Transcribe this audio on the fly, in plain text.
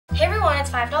Hey everyone, it's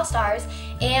 $5 Stars,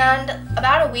 and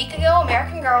about a week ago,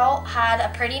 American Girl had a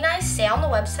pretty nice sale on the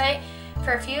website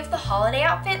for a few of the holiday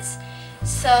outfits.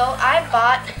 So I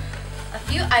bought a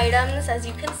few items, as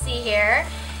you can see here,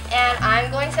 and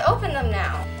I'm going to open them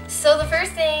now. So the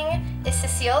first thing is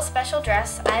Cecile's special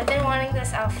dress. I've been wanting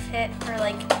this outfit for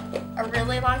like a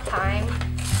really long time.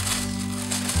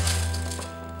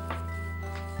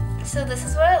 So this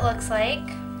is what it looks like.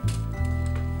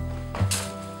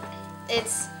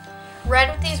 It's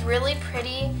red with these really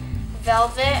pretty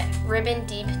velvet ribbon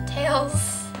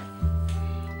details.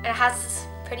 And it has this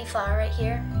pretty flower right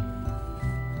here.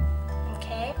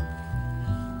 Okay.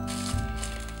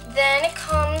 Then it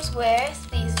comes with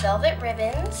these velvet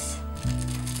ribbons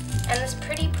and this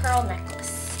pretty pearl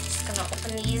necklace. Just gonna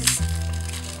open these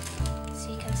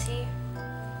so you can see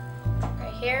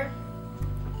right here.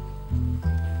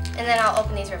 And then I'll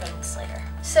open these ribbons later.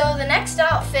 So the next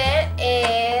outfit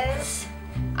is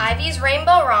Ivy's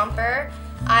Rainbow Romper.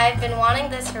 I've been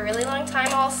wanting this for a really long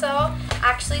time also.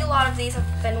 Actually, a lot of these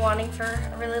I've been wanting for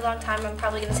a really long time. I'm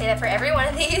probably going to say that for every one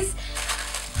of these.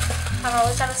 I've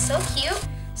always thought it was so cute.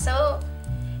 So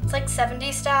it's like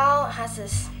 70s style. It has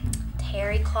this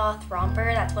terry cloth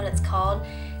romper, that's what it's called.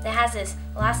 And it has this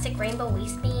elastic rainbow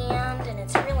waistband, and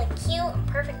it's really cute and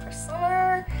perfect for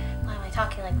summer. Why am I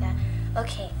talking like that?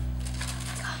 Okay.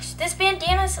 Gosh, this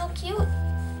bandana is so cute.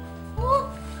 Ooh.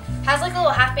 Has like a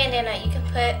little half bandana you can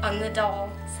put on the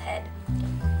doll's head.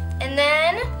 And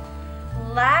then,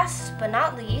 last but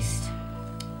not least,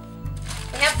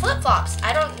 we have flip-flops.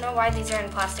 I don't know why these are in a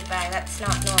plastic bag. That's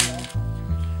not normal.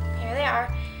 Here they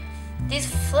are. These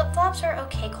flip-flops are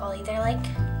okay quality. They're like,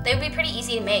 they would be pretty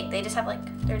easy to make. They just have like,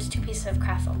 they're just 2 pieces of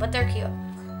craft foam, but they're cute.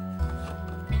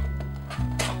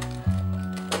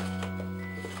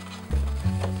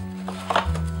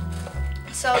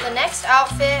 So the next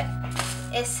outfit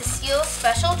is Cecile's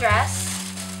special dress.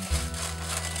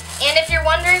 And if you're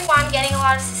wondering why I'm getting a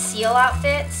lot of Cecile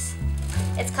outfits,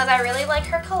 it's because I really like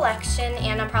her collection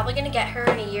and I'm probably going to get her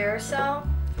in a year or so.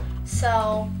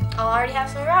 So I'll already have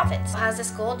some of her outfits. It has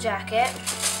this gold jacket.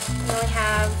 And then we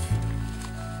have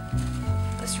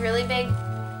this really big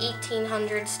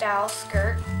 1800 style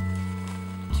skirt.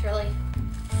 It's really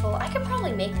full. I could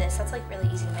probably make this. That's like really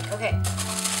easy to make. Okay.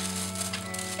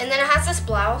 And then it has this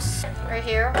blouse right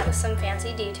here with some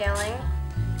fancy detailing.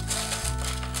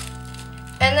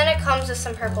 And then it comes with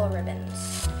some purple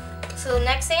ribbons. So the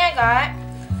next thing I got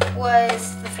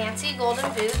was the fancy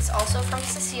golden boots, also from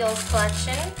Cecile's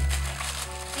collection.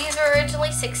 These were originally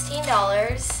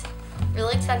 $16.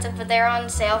 Really expensive, but they're on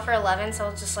sale for $11, so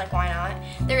it's just like, why not?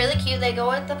 They're really cute. They go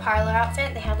with the parlor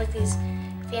outfit. They have like these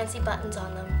fancy buttons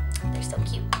on them. They're so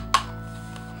cute.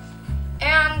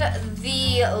 And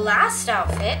the last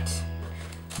outfit,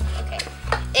 okay,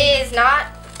 is not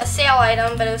a sale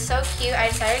item, but it was so cute, I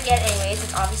decided to get it anyways.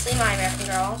 It's obviously my American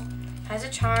Girl. It has a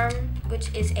charm,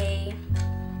 which is a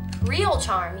real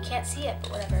charm. You can't see it,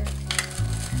 but whatever.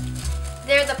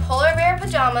 They're the polar bear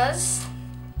pajamas,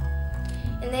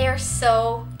 and they are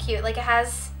so cute. Like, it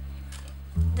has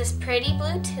this pretty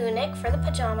blue tunic for the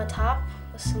pajama top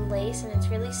with some lace, and it's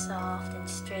really soft and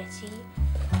stretchy.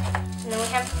 And then we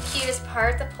have the cutest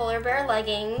part, the polar bear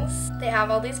leggings. They have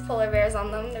all these polar bears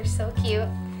on them. They're so cute.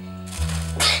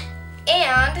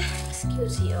 And,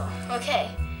 excuse you, okay,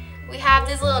 we have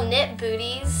these little knit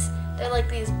booties. They're like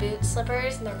these boot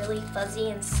slippers, and they're really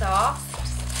fuzzy and soft.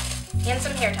 And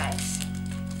some hair ties.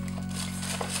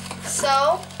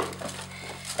 So,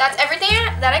 that's everything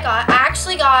that I got. I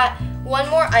actually got one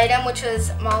more item, which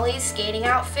was Molly's skating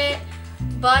outfit,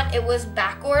 but it was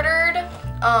back ordered.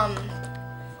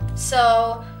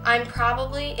 So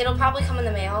it'll probably come in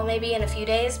the mail maybe in a few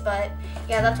days, but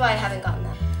yeah, that's why I haven't gotten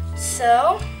them.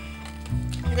 So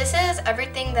this is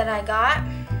everything that I got.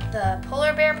 The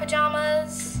polar bear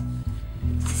pajamas,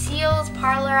 Cecile's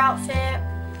parlor outfit,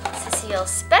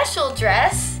 Cecile's special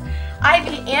dress,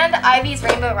 Ivy's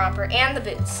rainbow romper, and the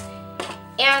boots.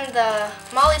 And the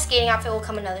Molly skating outfit will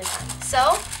come another time.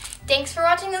 So thanks for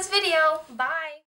watching this video. Bye.